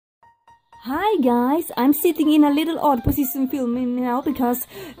Hi guys, I'm sitting in a little odd position filming now because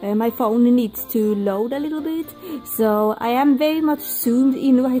my phone needs to load a little bit. So I am very much zoomed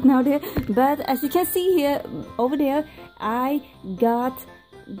in right now there. But as you can see here, over there, I got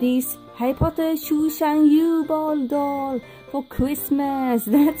this Harry Potter Chang Yule doll for Christmas.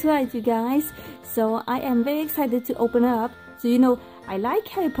 That's right, you guys. So I am very excited to open it up. So you know, I like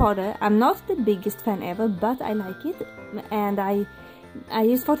Harry Potter. I'm not the biggest fan ever, but I like it. And I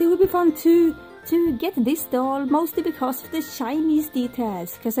just thought it would be fun to get this doll, mostly because of the Chinese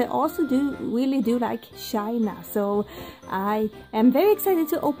details, because I also really do like China. So I am very excited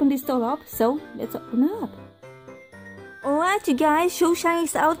to open this doll up, so let's open it up. Alright you guys, Chang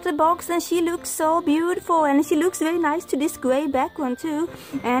is out of the box and she looks so beautiful, and she looks very nice to this grey background too.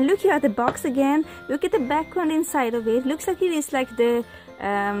 And look here at the box again, look at the background inside of it. Looks like it is like the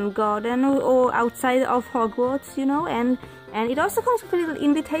garden or outside of Hogwarts, you know, and it also comes with a little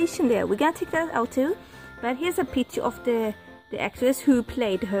invitation there. We're gonna take that out too. But here's a picture of the actress who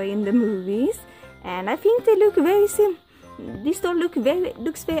played her in the movies, and I think they look very this doll looks very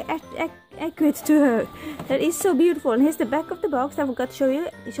accurate to her. That is so beautiful. And here's the back of the box. I forgot to show you.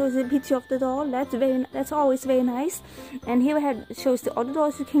 It shows a picture of the doll. That's always very nice. And here shows the other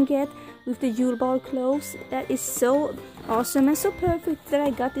dolls you can get with the Yule ball clothes. That is so awesome and so perfect that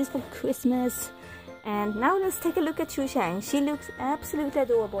I got this for Christmas. And now let's take a look at Chang. She looks absolutely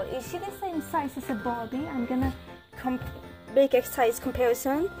adorable. Is she the same size as a Barbie? I'm gonna make a size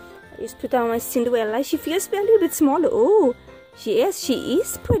comparison. I just put down my Cinderella. She feels a little bit smaller. Oh, she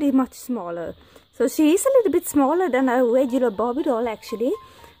is pretty much smaller. So she is a little bit smaller than a regular Barbie doll actually.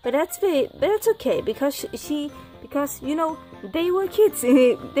 But that's okay, because you know, they were kids.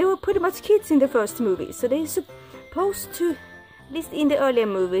 They were pretty much kids in the first movie. So they're supposed to, at least in the earlier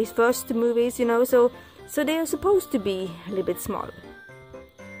movies, first movies, you know, so they are supposed to be a little bit smaller.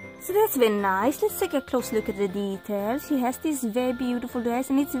 So that's very nice. Let's take a close look at the details. She has this very beautiful dress,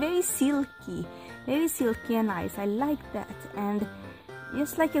 and it's very silky and nice. I like that, and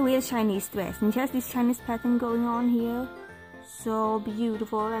just like a real Chinese dress. And she has this Chinese pattern going on here, so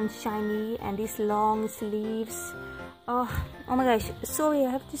beautiful and shiny, and these long sleeves. Oh my gosh! Sorry,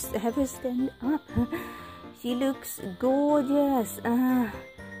 I have to have her stand up. She looks gorgeous.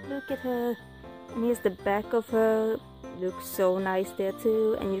 Look at her. And here's the back of her. Looks so nice there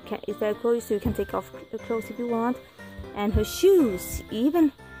too. And it's very close, so you can take off the clothes if you want. And her shoes,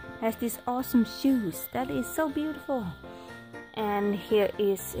 even has these awesome shoes. That is so beautiful. And here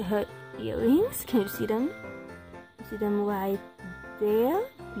is her earrings. Can you see them? You see them right there.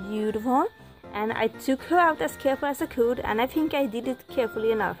 Beautiful. And I took her out as careful as I could, and I think I did it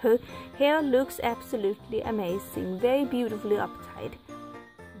carefully enough. Her hair looks absolutely amazing, very beautifully uptied.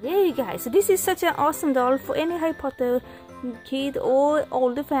 Yeah, you guys, so this is such an awesome doll for any Harry Potter kid or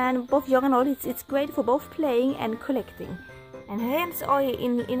older fan, both young and old. It's great for both playing and collecting. And her hands are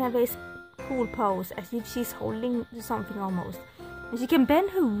in a very cool pose, as if she's holding something almost. And she can bend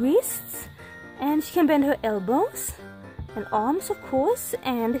her wrists, and she can bend her elbows and arms, of course,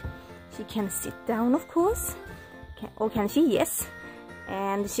 and she can sit down, of course. Can she? Yes.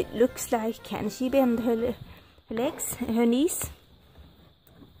 And she looks like, can she bend her legs, her knees?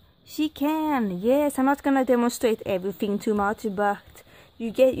 She can. Yes, I'm not gonna demonstrate everything too much, but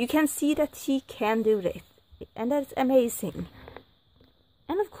you can see that she can do that, and that's amazing.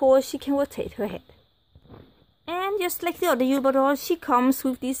 And of course, she can rotate her head. And just like the other Yule ball doll, she comes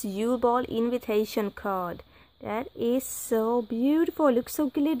with this Yule ball invitation card. That is so beautiful. Looks so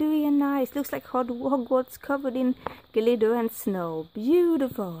glittery and nice. Looks like Hogwarts covered in glitter and snow.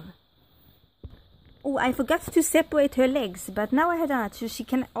 Beautiful. Oh, I forgot to separate her legs, but now I have that, so she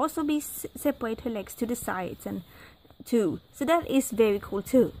can also separate her legs to the sides and too. So that is very cool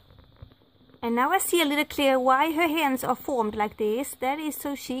too. And now I see a little clear why her hands are formed like this. That is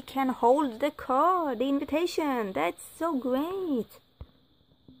so she can hold the card, the invitation. That's so great.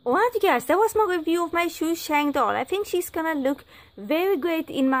 Alright you guys, that was my review of my Chang doll. I think she's gonna look very great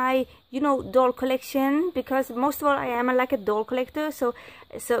in my, you know, doll collection, because most of all I am like a doll collector,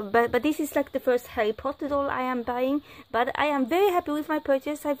 but this is like the first Harry Potter doll I am buying. But I am very happy with my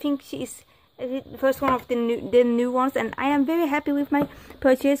purchase. I think she is the first one of the new ones, and I am very happy with my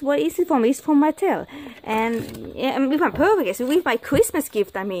purchase. What is it from? It's from Mattel, and yeah, with my purchase, with my Christmas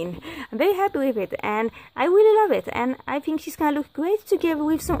gift. I mean, I'm very happy with it, and I really love it. And I think she's gonna look great together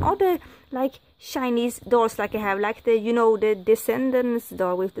with some other like Chinese dolls, like I have, like the, you know, the Descendants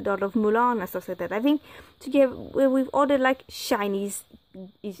doll with the doll of Mulan and stuff like that. I think together with other like Chinese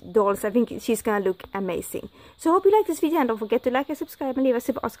dolls, I think she's gonna look amazing. So I hope you like this video, and don't forget to like and subscribe and leave a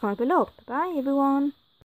super awesome comment below. Bye everyone.